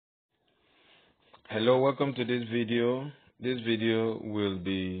Hello, welcome to this video. This video will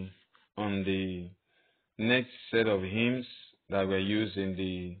be on the next set of hymns that were used in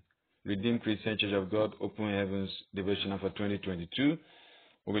the Redeemed Christian Church of God Open Heavens Devotional for 2022.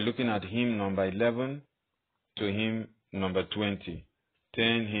 We'll be looking at hymn number 11 to hymn number 20.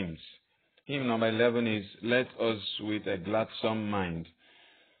 10 hymns. Hymn number 11 is Let Us With a Gladsome Mind.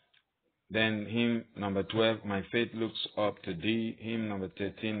 Then hymn number 12, My Faith Looks Up to Thee. Hymn number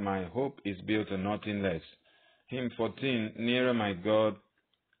 13, My Hope is Built on Nothing Less. Hymn 14, Nearer My God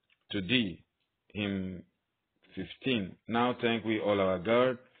to Thee. Hymn 15, Now Thank We All Our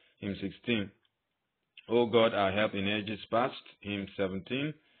God. Hymn 16, O God, our help in ages past. Hymn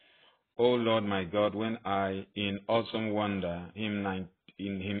 17, O Lord my God, when I in awesome wonder. Hymn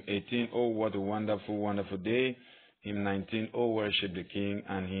 18, Oh what a wonderful, wonderful day. Hymn 19, Oh worship the King.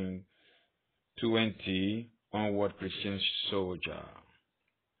 And hymn 20, Onward Christian Soldier.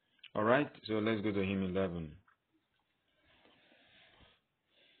 All right, so let's go to hymn 11.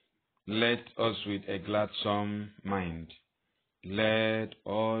 Let us with a gladsome mind. Let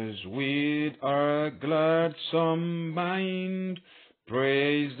us with a gladsome mind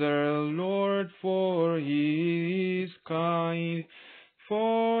praise the Lord, for He is kind,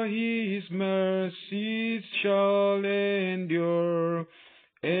 for His mercies shall endure.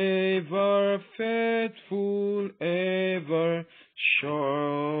 Ever faithful, ever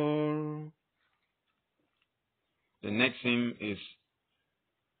sure. The next hymn is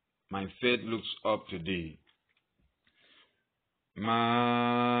My Faith Looks Up to Thee.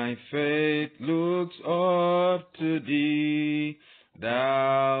 My faith looks up to Thee,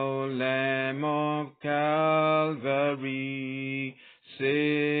 Thou Lamb of Calvary,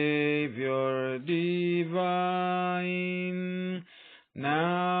 Savior divine.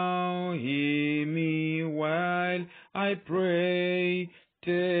 Now hear me while I pray,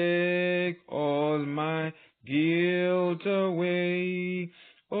 take all my guilt away.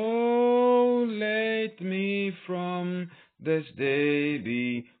 Oh, let me from this day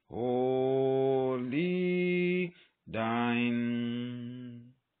be wholly thine.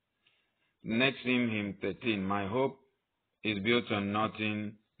 Next hymn 13, My Hope is Built on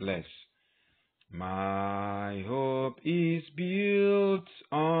Nothing Less. My hope is built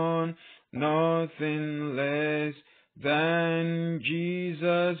on nothing less than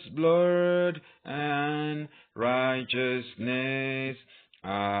Jesus' blood and righteousness.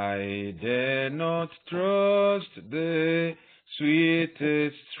 I dare not trust the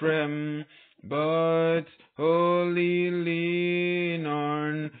sweetest frame, but wholly lean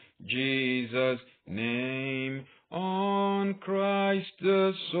on Jesus' name. On Christ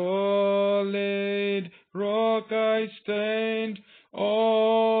the solid rock I stand,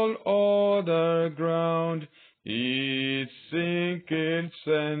 all other ground is sinking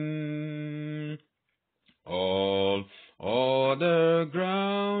sand. All other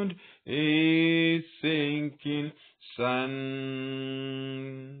ground is sinking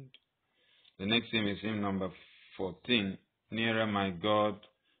sand. The next hymn is hymn number 14, Nearer My God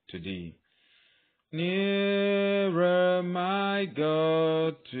to Thee. Nearer my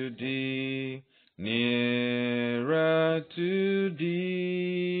God to Thee, nearer to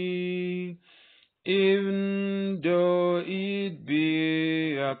Thee, even though it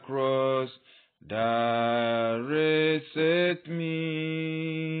be a cross that raiseth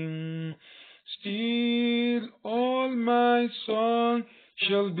me, still all my song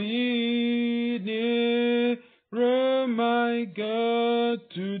shall be nearer my God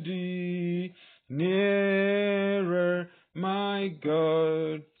to Thee. Nearer, my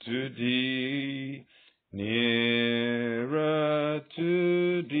God, to Thee, nearer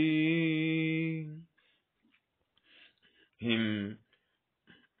to Thee. Hymn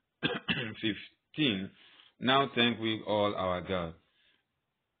 15. Now thank we all our God.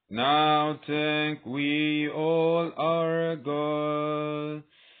 Now thank we all our God,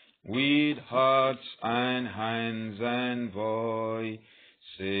 with hearts and hands and voice.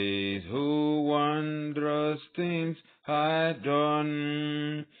 Says who wondrous things had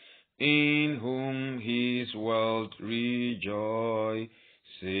done, in whom His world rejoice.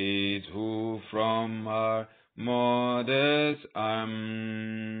 Says who from our mother's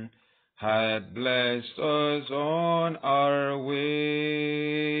arm had blessed us on our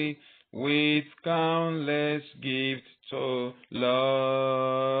way with countless gifts of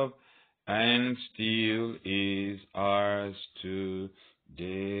love, and still is ours today.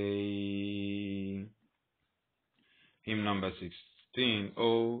 Hymn number 16,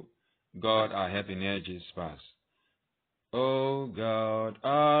 O God, our help in ages past. O God,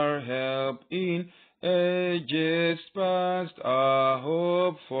 our help in Ages past are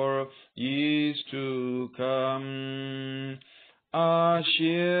hope for years to come, a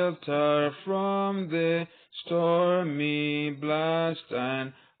shelter from the stormy blast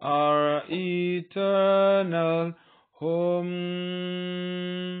and our eternal home.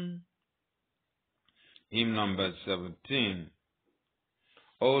 Hymn number 17.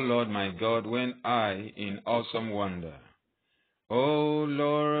 O Lord my God, when I in awesome wonder, O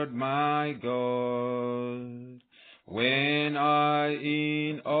Lord my God, when I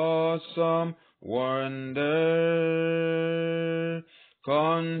in awesome wonder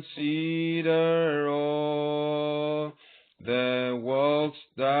consider all the works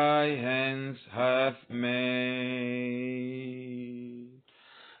thy hands have made,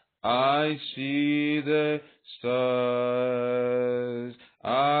 I see the stars,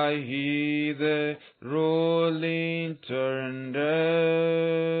 I hear the rolling thunder,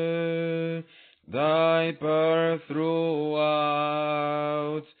 thy power throughout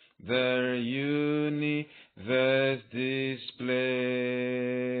the universe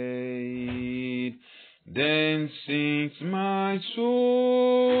displayed. Then sings my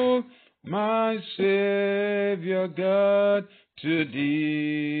soul, my Savior God, to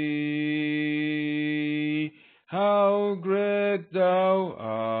thee. How great thou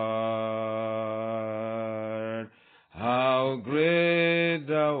art, how great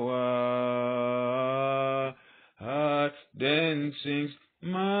thou art. Then sings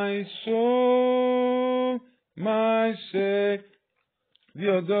my soul, my Savior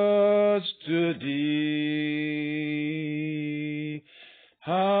God, to thee.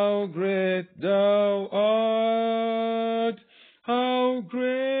 How great thou art, how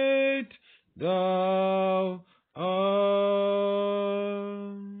great thou art.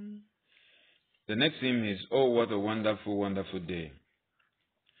 The next hymn is, Oh, what a wonderful, wonderful day.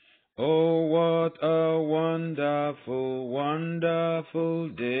 Oh, what a wonderful, wonderful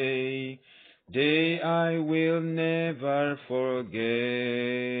day, day I will never forget.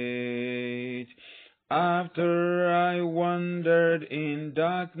 After I wandered in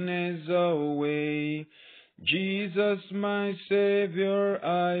darkness away, Jesus my Savior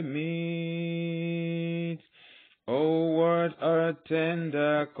I meet. Oh, what a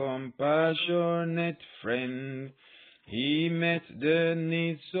tender, compassionate friend, He met the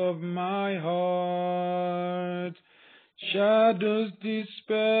needs of my heart. Shadows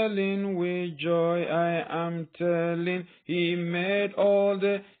dispelling with joy I am telling, He made all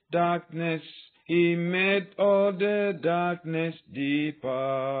the darkness, He made all the darkness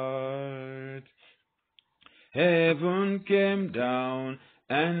depart. Heaven came down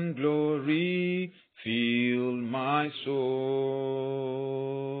and glory filled my soul.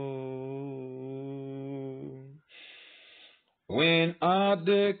 When at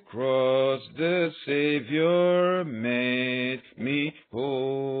the cross the Savior made me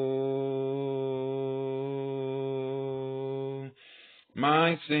whole,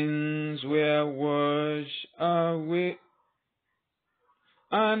 my sins were washed away,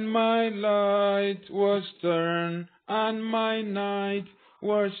 and my light was turned, and my night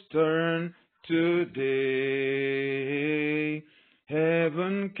was turned to day.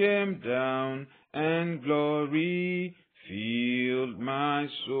 Heaven came down, and glory filled my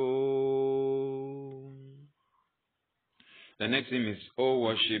soul. The next hymn is, Oh,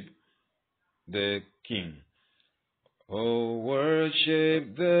 worship the King. Oh,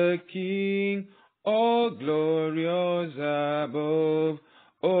 worship the King, all glorious above.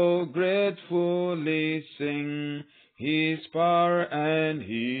 Oh, gratefully sing His power and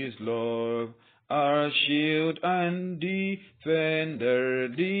His love. Our shield and defender,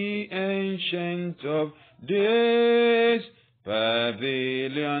 the Ancient of Days,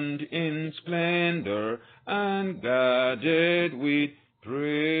 pavilioned in splendor and guarded with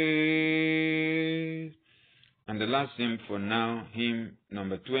praise. And the last hymn for now, hymn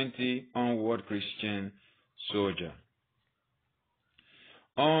number 20, Onward Christian Soldier.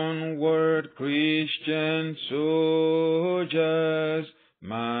 Onward Christian soldiers,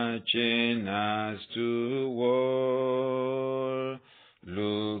 marching as to war,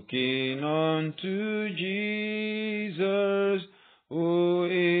 looking unto Jesus, who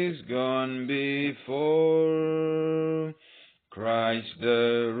is gone before. Christ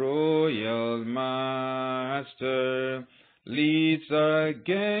the royal master leads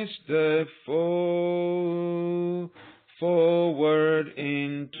against the foe, forward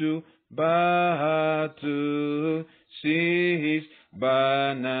into battle, see His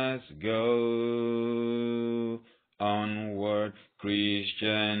banners go. Onward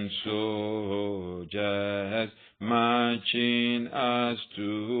Christian soldiers, marching us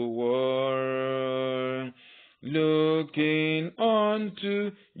to war, looking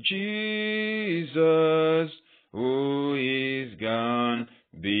unto Jesus, who is gone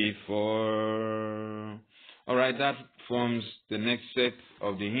before. All right, that forms the next set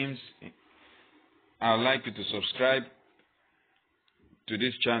of the hymns. I would like you to subscribe to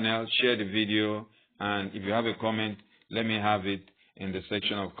this channel, share the video, and if you have a comment, let me have it in the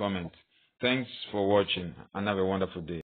section of comments. Thanks for watching, and have a wonderful day.